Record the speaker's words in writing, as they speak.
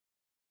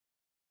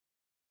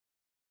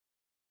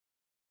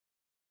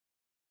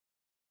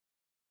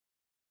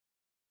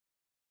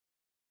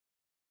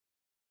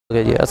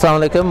Okay, ji. Assalamu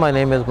alaikum. My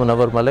name is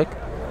Munawar Malik,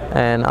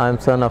 and I'm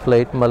son of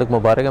late Malik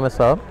Mubarak Ahmed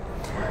Saab.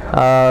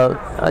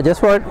 I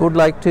just would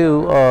like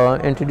to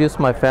introduce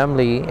my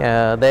family.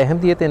 The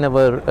Ahmadiyat in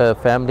our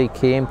family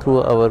came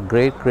through our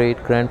great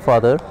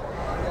grandfather,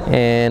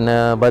 and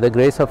by the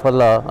grace of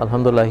Allah,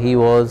 Alhamdulillah, he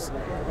was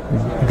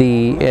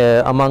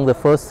the among the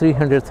first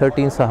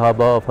 313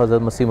 Sahaba of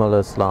Hazrat Masih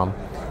al-Islam.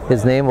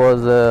 His name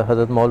was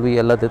Hazrat Maulvi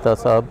Allah Dita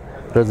Saab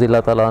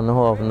Razila Ta'ala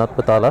Anhu of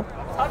Natpatala.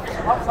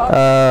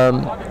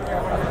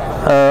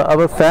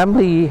 Our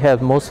family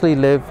has mostly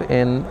lived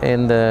in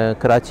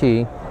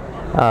Karachi,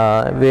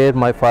 where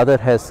my father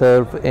has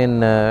served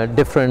in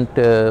different,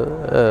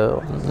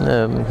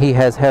 he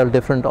has held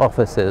different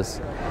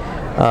offices.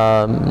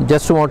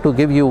 Just want to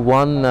give you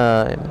one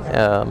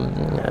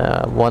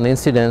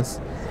incident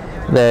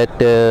that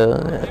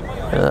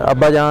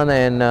Abbajan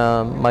and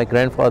my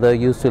grandfather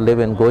used to live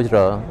in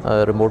Gojra,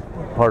 a remote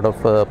part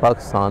of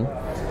Pakistan.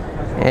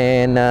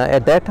 And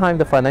at that time,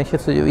 the financial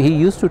situation, he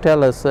used to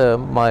tell us,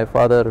 my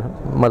father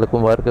Malik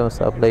Mubarak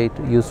Ahmed late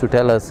used to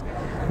tell us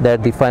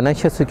that the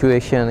financial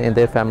situation in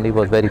their family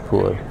was very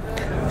poor.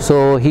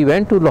 So he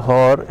went to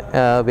Lahore,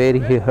 where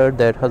he heard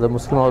that Hazrat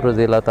Muslim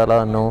Razila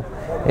Ta'ala Anhu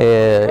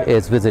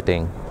is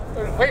visiting.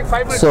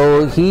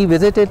 So he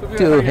visited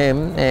to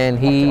him and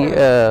he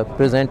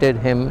presented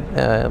him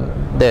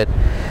that,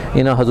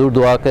 you know, Hazur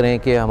dua करें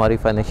कि हमारी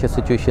financial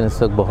situation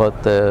इस वक्त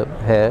बहुत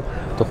है,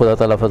 तो खुदा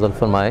ताला फजल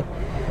फरमाए.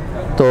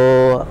 तो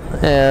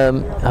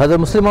हज़रत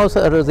मुस्लिम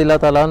रज़ियल्लाहु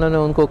ताला अन्हु ने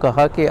उनको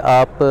कहा कि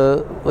आप,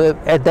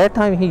 at that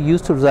time he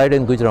used to resided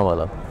इन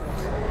गुजरांवाला,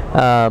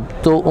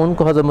 तो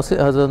उनको हज़रत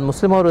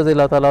मुस्लिम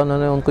रज़ियल्लाहु ताला अन्हु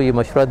ने उनको ये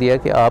मशवरा दिया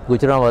कि आप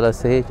गुजरांवाला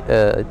से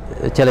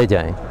चले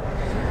जाएं.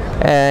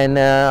 एंड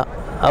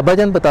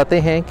अब्बाजान बताते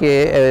हैं कि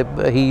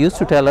ही used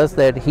to tell us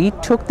that he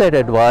took that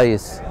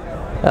advice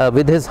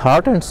with his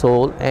heart and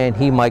soul, and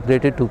he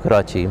migrated to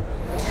Karachi.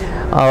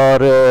 Or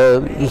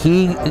he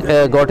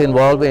got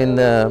involved in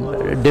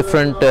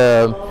different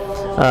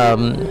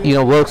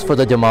works for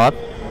the Jamaat.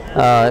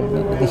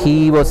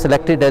 He was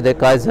selected as the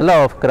Qaizillah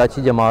of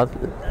Karachi Jamaat,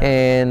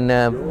 and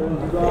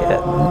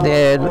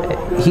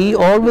he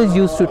always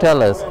used to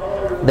tell us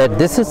that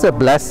this is a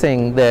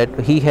blessing that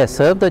he has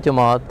served the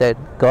Jamaat, that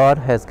God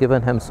has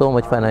given him so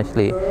much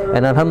financially,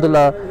 and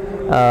Alhamdulillah,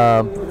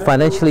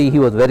 financially he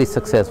was very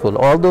successful.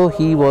 Although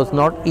he was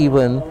not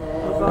even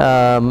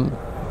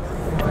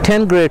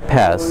 10th grade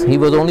pass, he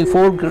was only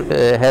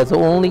has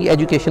only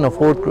education of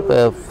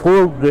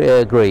four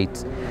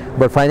grades,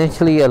 but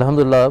financially,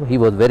 Alhamdulillah, he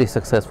was very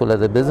successful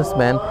as a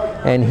businessman.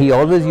 And he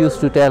always used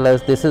to tell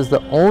us, this is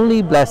the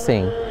only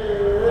blessing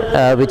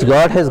which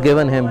God has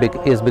given him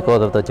is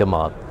because of the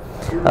Jamaat.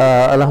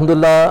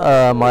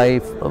 Alhamdulillah, my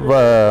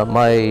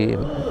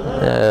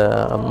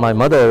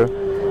mother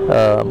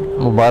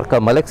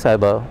Mubaraka Malik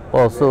Saiba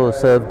also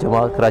served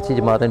Karachi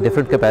Jamaat in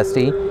different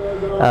capacity.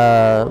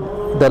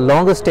 The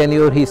longest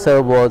tenure he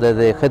served was as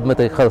a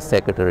Khidmat-e-Khalq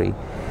secretary,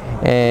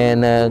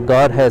 and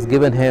God has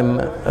given him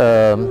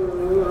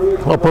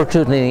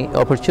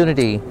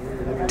opportunity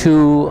to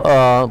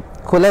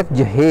collect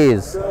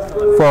jahez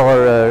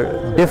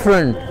for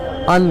different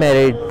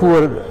unmarried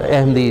poor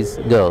Ahmadis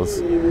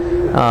girls.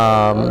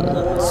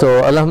 So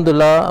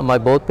Alhamdulillah, my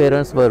both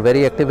parents were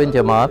very active in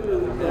Jamaat,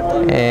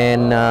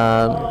 and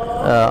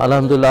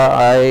Alhamdulillah,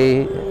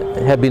 I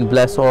have been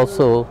blessed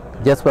also,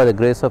 just by the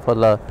grace of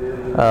Allah,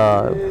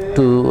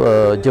 to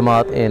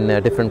Jamaat in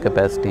a different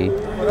capacity.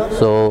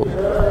 So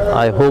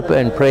I hope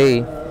and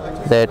pray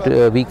that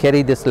we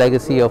carry this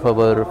legacy of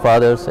our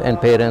fathers and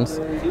parents,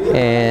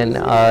 and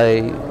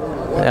I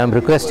am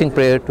requesting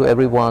prayer to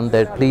everyone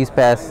that please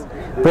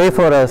pray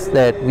for us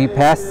that we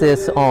pass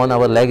this on,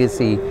 our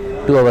legacy,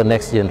 to our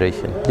next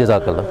generation.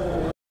 Jazakallah.